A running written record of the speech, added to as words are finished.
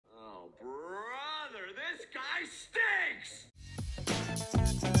guy stinks!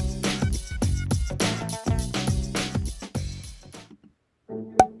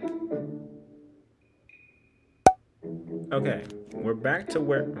 Okay, we're back to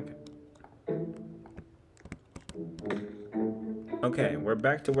where... Okay, we're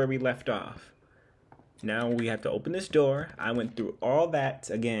back to where we left off. Now we have to open this door. I went through all that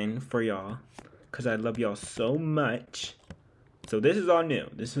again for y'all, because I love y'all so much. So this is all new.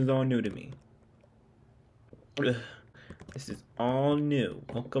 This is all new to me. Ugh. This is all new.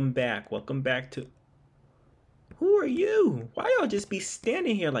 Welcome back. Welcome back to... Who are you? Why y'all just be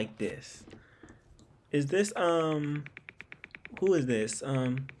standing here like this? Is this, Who is this?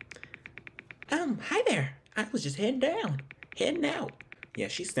 Hi there. I was just heading out. Yeah,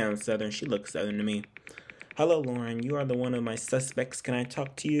 she sounds southern. She looks southern to me. Hello, Lauren. You are the one of my suspects. Can I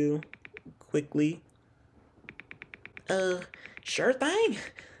talk to you quickly? Sure thing.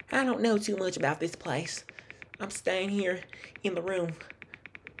 I don't know too much about this place. I'm staying here in the room,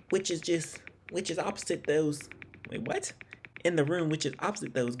 which is opposite those... Wait, what? In the room which is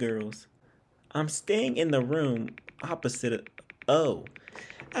opposite those girls. I'm staying in the room opposite of... Oh.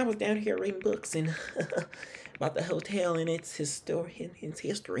 I was down here reading books and about the hotel and its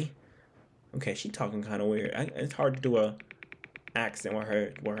history. Okay, she talking kind of weird. It's hard to do a accent with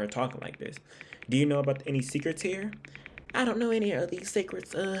her talking like this. Do you know about any secrets here? I don't know any of these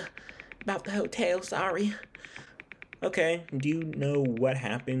secrets about the hotel, sorry. Okay, do you know what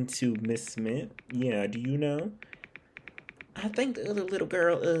happened to Miss Smith? Yeah, do you know? I think the other little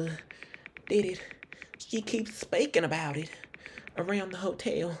girl did it. She keeps speaking about it around the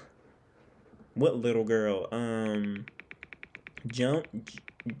hotel. What little girl?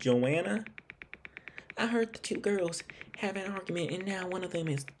 Joanna? I heard the two girls have an argument and now one of them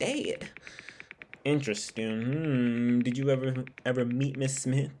is dead. Interesting. Did you ever meet Miss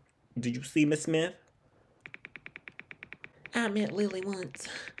Smith? Did you see Miss Smith? I met Lily once.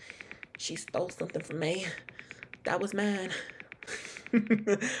 She stole something from me. That was mine.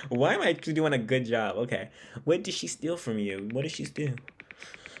 Why am I doing a good job? Okay. What did she steal from you? What did she steal?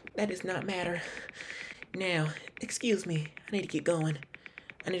 That does not matter. Now, excuse me. I need to get going.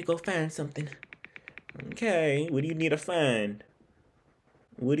 I need to go find something. Okay. What do you need to find?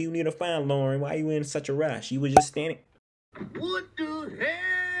 What do you need to find, Lauren? Why are you in such a rush? You were just standing... What the hell?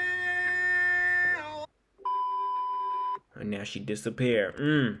 And now she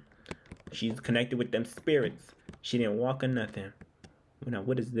disappeared. She's connected with them spirits. She didn't walk or nothing. Now,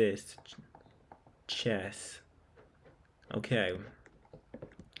 what is this? Chess. Okay.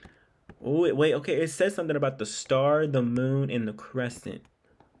 Oh, wait, okay. It says something about the star, the moon, and the crescent.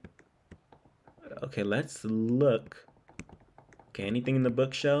 Okay, let's look. Okay, anything in the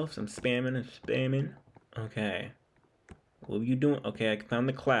bookshelves? I'm spamming. Okay. What are you doing? Okay, I found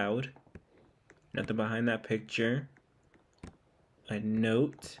the cloud. Nothing behind that picture. A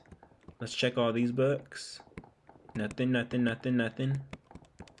note. Let's check all these books. Nothing.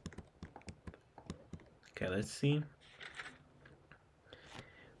 Okay, let's see.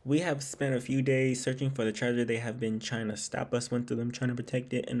 We have spent a few days searching for the treasure. They have been trying to stop us. One of them trying to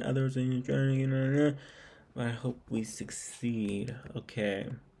protect it, and others in the journey. But I hope we succeed. Okay.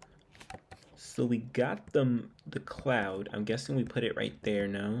 So we got the cloud. I'm guessing we put it right there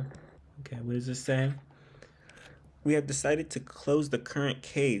now. Okay, what does this say? We have decided to close the current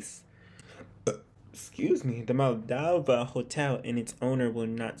case. Excuse me. The Moldova Hotel and its owner will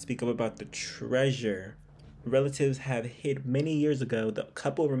not speak up about the treasure. Relatives have hid many years ago. The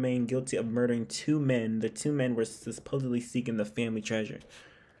couple remained guilty of murdering 2 men. The 2 men were supposedly seeking the family treasure.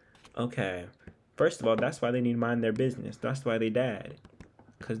 Okay. First of all, that's why they need to mind their business. That's why they died.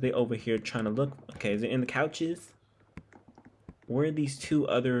 Because they over here trying to look. Okay, is it in the couches? Where are these 2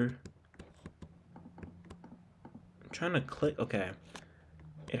 other... I'm trying to click. Okay.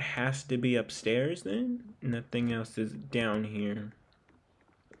 It has to be upstairs then? Nothing else is down here.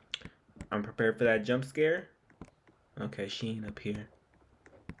 I'm prepared for that jump scare. Okay, she ain't up here.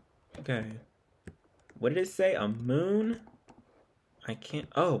 Okay. What did it say? A moon? I can't...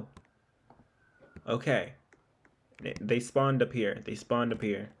 Oh. Okay. They spawned up here.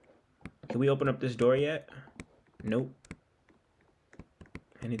 Can we open up this door yet? Nope.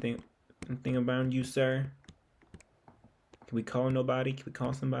 Anything around you, sir? Can we call nobody? Can we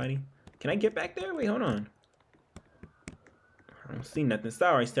call somebody? Can I get back there? Wait, hold on. I don't see nothing.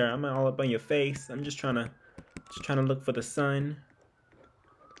 Sorry, sir. I'm all up on your face. I'm just trying to look for the sun.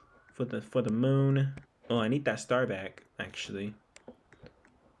 For the moon. Oh, I need that star back, actually.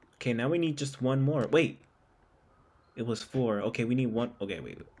 Okay, now we need just one more. Wait. It was 4. Okay, we need one. Okay,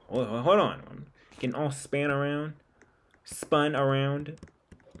 wait. Hold on. I'm getting all spun around.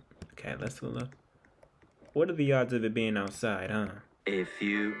 Okay, let's go look. What are the odds of it being outside, huh? A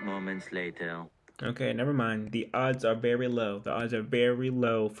few moments later. Okay, never mind. The odds are very low. The odds are very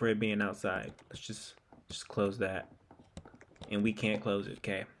low for it being outside. Let's just close that. And we can't close it,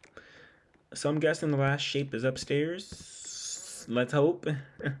 okay? So I'm guessing the last shape is upstairs. Let's hope.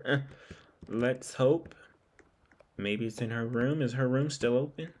 Let's hope. Maybe it's in her room. Is her room still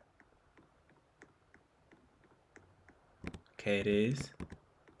open? Okay, it is.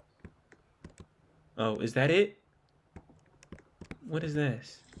 Oh, is that it? What is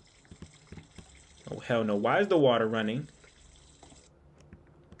this? Oh, hell no. Why is the water running?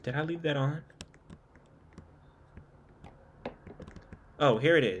 Did I leave that on? Oh,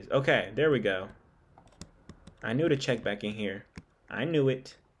 here it is. Okay, there we go. I knew to check back in here. I knew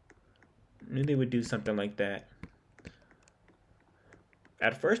it. I knew they would do something like that.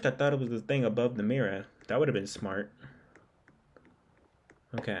 At first, I thought it was the thing above the mirror. That would have been smart.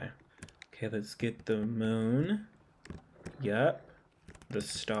 Okay. Okay, let's get the moon. Yup. The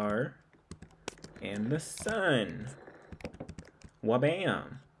star. And the sun.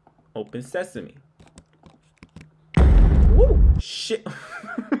 Wabam. Open sesame. Woo! Shit.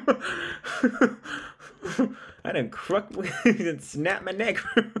 I done done snap my neck.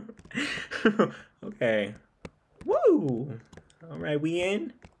 Okay. Woo! Alright, we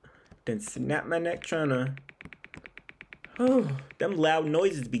in. Then snap my neck trying to... Oh, them loud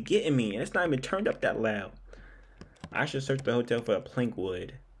noises be getting me. And it's not even turned up that loud. I should search the hotel for a plank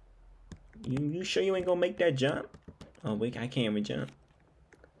wood. You sure you ain't gonna make that jump? Oh, wait, I can't even jump.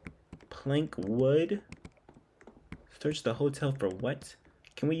 Plank wood? Search the hotel for what?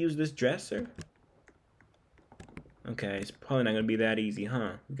 Can we use this dresser? Okay, it's probably not gonna be that easy,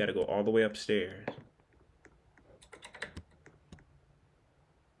 huh? We gotta go all the way upstairs.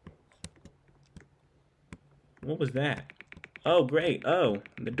 What was that? Oh, great. Oh,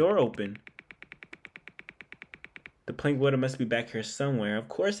 the door opened. The plank wood must be back here somewhere. Of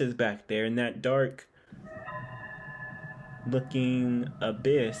course it's back there in that dark looking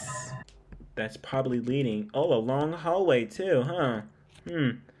abyss. That's probably leading. Oh, a long hallway too, huh?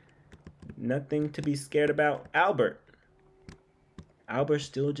 Nothing to be scared about. Albert. Albert's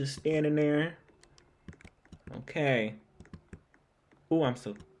still just standing there. Okay. Ooh, I'm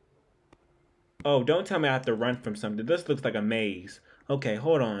so... Oh, don't tell me I have to run from something. This looks like a maze. Okay,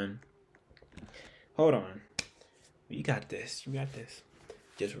 hold on. Hold on. You got this. You got this.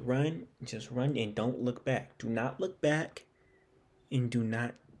 Just run and don't look back. Do not look back and do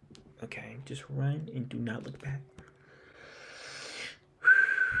not... Okay, just run and do not look back.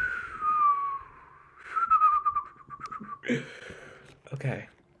 Okay.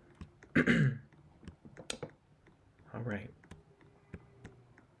 All right.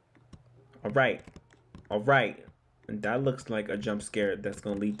 All right. All right. And that looks like a jump scare that's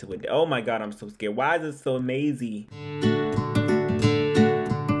going to lead to it. Oh my God, I'm so scared. Why is it so mazy? Why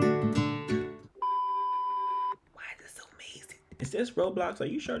is it so mazy? Is this Roblox? Are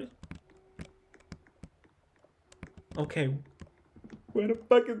you sure? Okay. Where the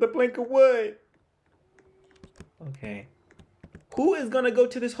fuck is the plank of wood? Okay. Who is gonna go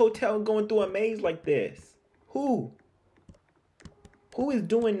to this hotel and going through a maze like this? Who? Who is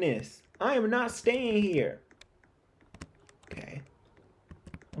doing this? I am not staying here. Okay.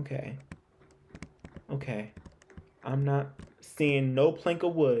 Okay. Okay. I'm not seeing no plank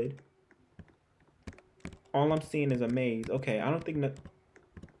of wood. All I'm seeing is a maze. Okay, I don't think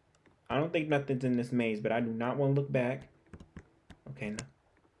nothing's in this maze, but I do not want to look back. Okay, no.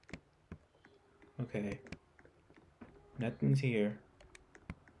 Okay. Nothing's here.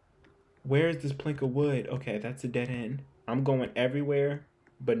 Where is this plank of wood? Okay, that's a dead end. I'm going everywhere,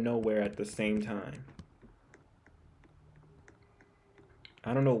 but nowhere at the same time.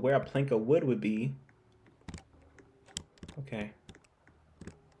 I don't know where a plank of wood would be. Okay.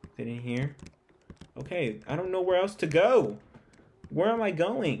 Is it in here? Okay, I don't know where else to go. Where am I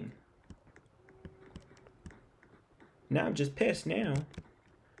going? Now I'm just pissed now.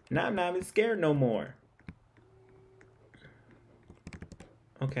 Now I'm not even scared no more.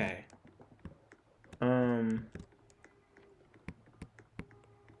 Okay. I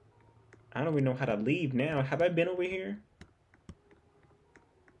don't even know how to leave now. Have I been over here?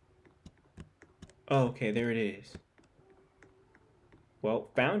 Oh, okay, there it is. Well,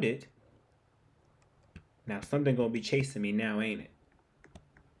 found it. Now something gonna be chasing me now, ain't it?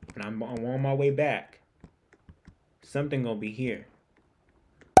 And I'm on my way back. Something gonna be here.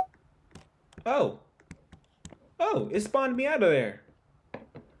 Oh. Oh, it spawned me out of there.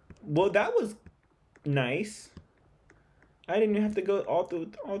 Well, that was nice. I didn't have to go all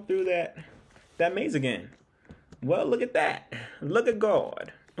through that maze again. Well, look at that. Look at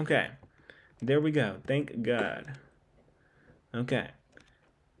God. Okay. There we go. Thank God. Okay.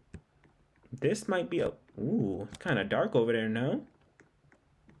 This might be a... Ooh, it's kind of dark over there, no?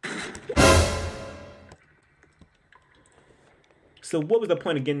 So what was the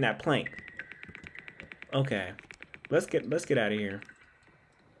point of getting that plank? Okay. Let's get out of here.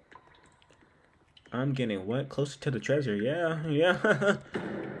 I'm getting what? Closer to the treasure. Yeah.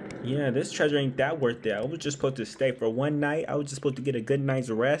 Yeah, this treasure ain't that worth it. I was just supposed to stay for one night. I was just supposed to get a good night's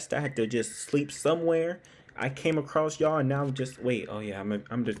rest. I had to just sleep somewhere. I came across y'all and now I'm just... Wait, oh yeah, I'm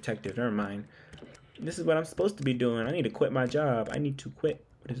a detective. Never mind. This is what I'm supposed to be doing. I need to quit my job. I need to quit.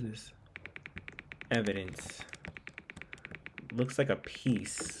 What is this? Evidence. Looks like a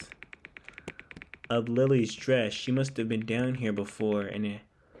piece of Lily's dress. She must have been down here before. And it...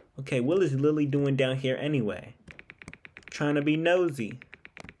 Okay, what is Lily doing down here anyway? Trying to be nosy.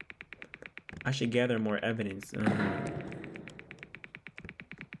 I should gather more evidence.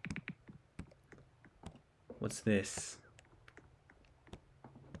 What's this?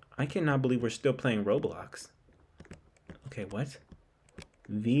 I cannot believe we're still playing Roblox. Okay, what?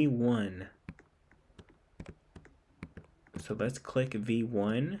 V1. So let's click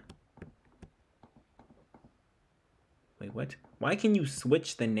V1. Wait, what? Why can you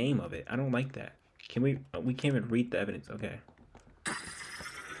switch the name of it? I don't like that. Can we can't even read the evidence. Okay.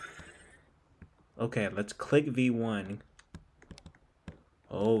 Okay, let's click V1.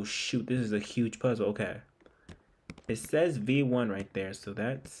 Oh shoot, this is a huge puzzle. Okay. It says V1 right there, so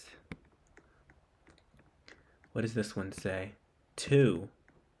that's... What does this one say? 2.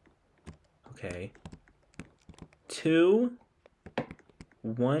 Okay. 2,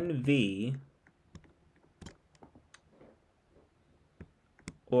 1V,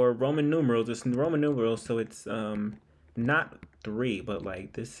 or Roman numerals. It's Roman numerals, so it's not 3, but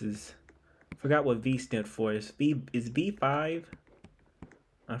like this is... Forgot what V stood for. Is V5?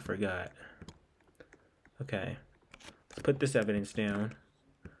 I forgot. Okay. Let's put this evidence down.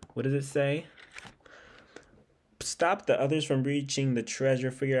 What does it say? Stop the others from reaching the treasure.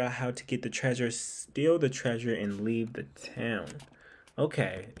 Figure out how to get the treasure. Steal the treasure and leave the town.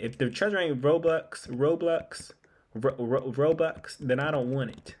 Okay. If the treasure ain't Robux, then I don't want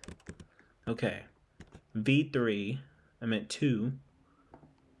it. Okay. V3. I meant 2.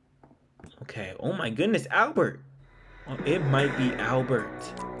 Okay. Oh my goodness, Albert. Oh, it might be Albert.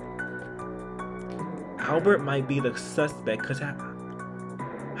 Albert might be the suspect, because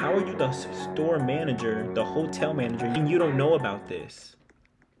how are you the store manager, the hotel manager, and you don't know about this?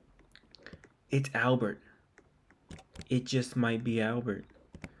 It's Albert. It just might be Albert.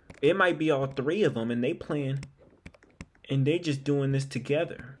 It might be all 3 of them, and they plan, and they just doing this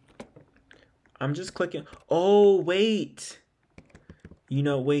together. I'm just clicking. Oh, wait. You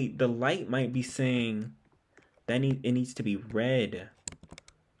know, wait, the light might be saying that it needs to be red.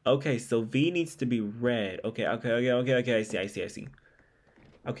 Okay, so V needs to be red. Okay, I see.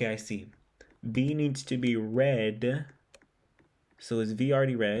 Okay, I see. V needs to be red. So is V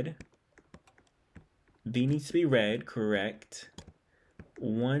already red? V needs to be red, correct.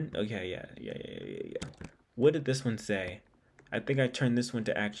 1, okay, yeah. What did this one say? I think I turned this one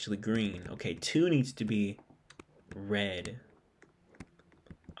to actually green. Okay, 2 needs to be red.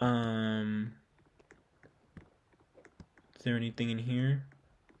 Is there anything in here?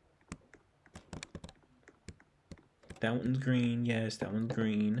 That one's green. Yes, that one's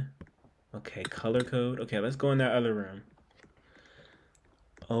green. Okay, color code. Okay, let's go in that other room.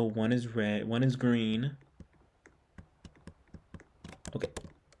 Oh, 1 is red. 1 is green. Okay.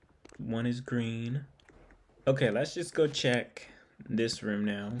 1 is green. Okay, let's just go check this room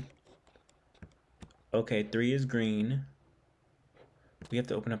now. Okay, 3 is green. We have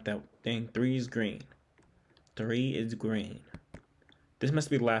to open up that thing. 3 is green. 3 is green. This must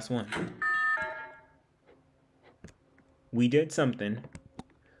be the last one. We did something.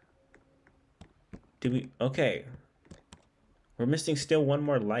 Did we? Okay. We're missing still 1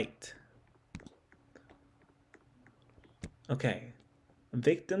 more light. Okay.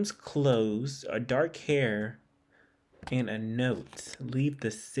 Victim's clothes, a dark hair, and a note. Leave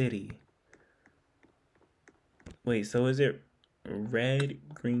the city. Wait, so is it red,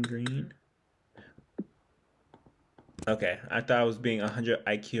 green? Okay, I thought I was being 100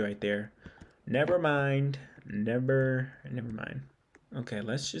 IQ right there. Never mind. Never mind. Okay,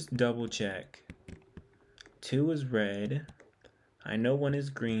 let's just double check. 2 is red. I know 1 is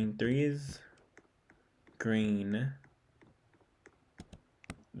green. 3 is green.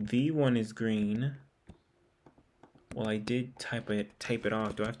 V1 is green. Well, I did type it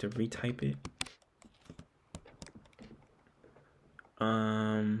off. Do I have to retype it?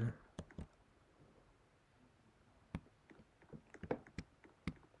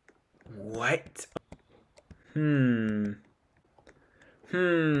 What?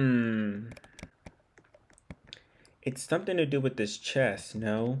 It's something to do with this chest,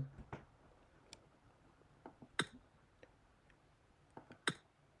 no?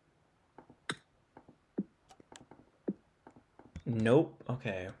 Nope.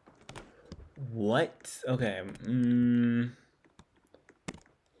 Okay. What? Okay.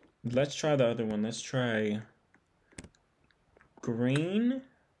 Let's try the other one. Let's try green,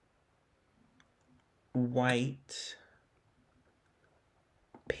 white,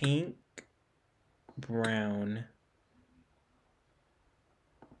 pink, brown,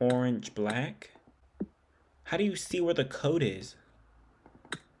 orange, black. How do you see where the code is?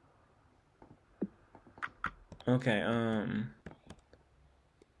 Okay,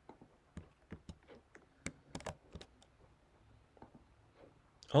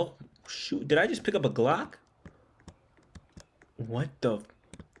 oh, shoot. Did I just pick up a Glock? What the?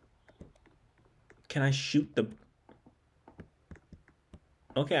 Can I shoot the...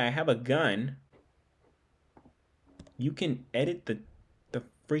 Okay, I have a gun. You can edit the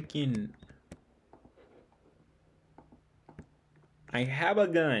freaking... I have a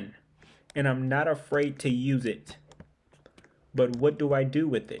gun, and I'm not afraid to use it. But what do I do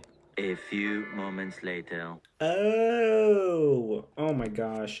with it? A few moments later. Oh my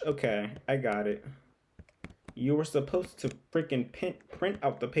gosh. Okay, I got it. You were supposed to freaking print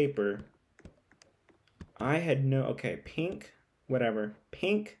out the paper. I had no... Okay, pink, whatever.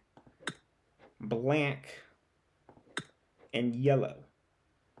 Pink, black, and yellow.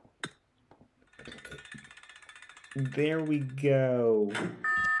 There we go.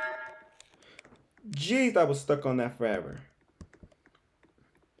 Jeez, I was stuck on that forever.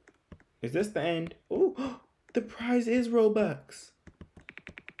 Is this the end? Oh, the prize is Robux.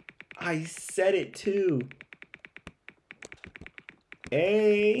 I said it too.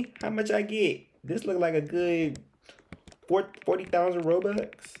 Hey, how much I get? This look like a good 40,000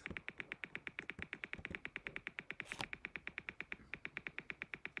 Robux.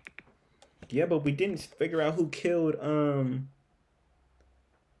 Yeah, but we didn't figure out who killed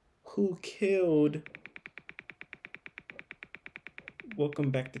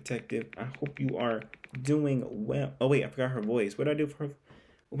Welcome back, detective. I hope you are doing well. Oh wait, I forgot her voice. What did I do for her?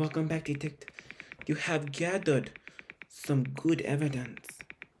 Welcome back, detective. You have gathered some good evidence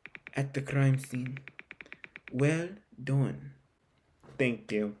at the crime scene. Well done.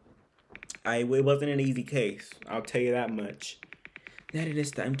 Thank you. It wasn't an easy case. I'll tell you that much. Now it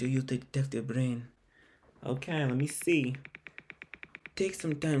is time to use the detective brain. Okay, let me see. Take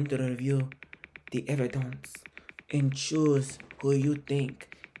some time to review the evidence and choose who you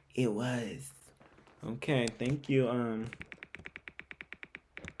think it was. Okay, thank you.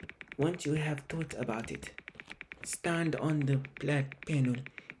 Once you have thought about it, stand on the black panel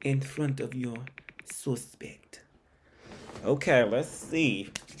in front of your suspect. Okay, let's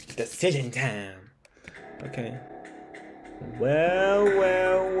see. Decision time. Okay. Well.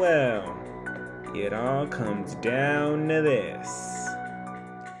 It all comes down to this.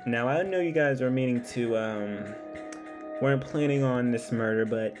 Now, I know you guys are meaning to, weren't planning on this murder,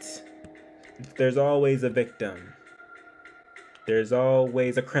 but there's always a victim. There's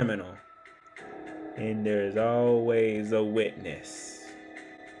always a criminal. And there's always a witness.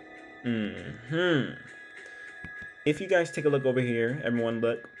 If you guys take a look over here, everyone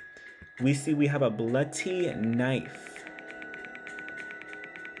look, we see we have a bloody knife.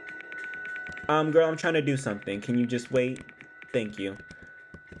 Girl, I'm trying to do something. Can you just wait? Thank you.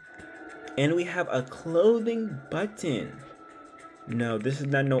 And we have a clothing button. No, this is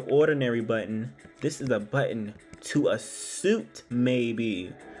not no ordinary button. This is a button to a suit,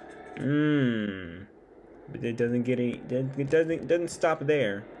 maybe. But it doesn't get any, it doesn't stop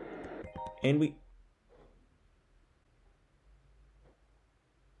there. And we...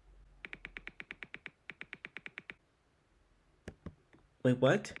 Wait,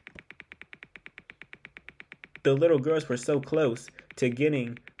 what? The little girls were so close to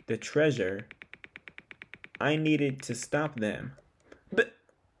getting the treasure. I needed to stop them. But...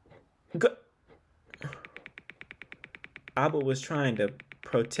 Abba was trying to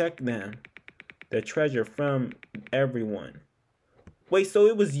protect them. The treasure from everyone. Wait, so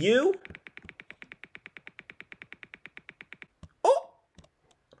it was you? Oh!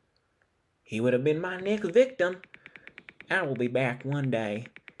 He would have been my next victim. I will be back one day,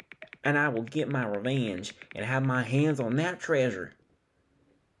 and I will get my revenge and have my hands on that treasure.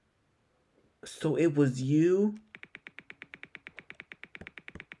 So it was you?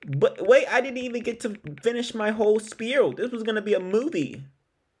 But wait, I didn't even get to finish my whole spiel. This was gonna be a movie.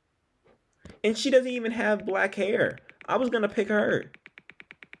 And she doesn't even have black hair. I was gonna pick her.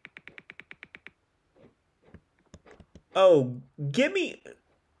 Oh, give me.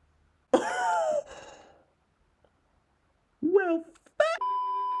 Well,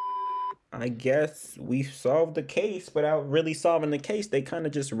 I guess we solved the case without really solving the case. They kind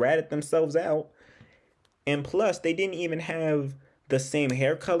of just ratted themselves out. And plus, they didn't even have the same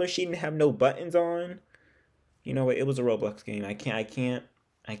hair color. She didn't have no buttons on. You know what? It was a Roblox game. I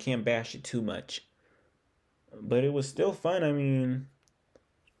can't bash it too much. But it was still fun. I mean,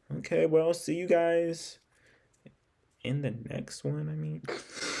 okay, well, see you guys in the next one. I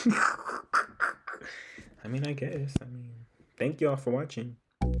mean, I guess. Thank y'all for watching.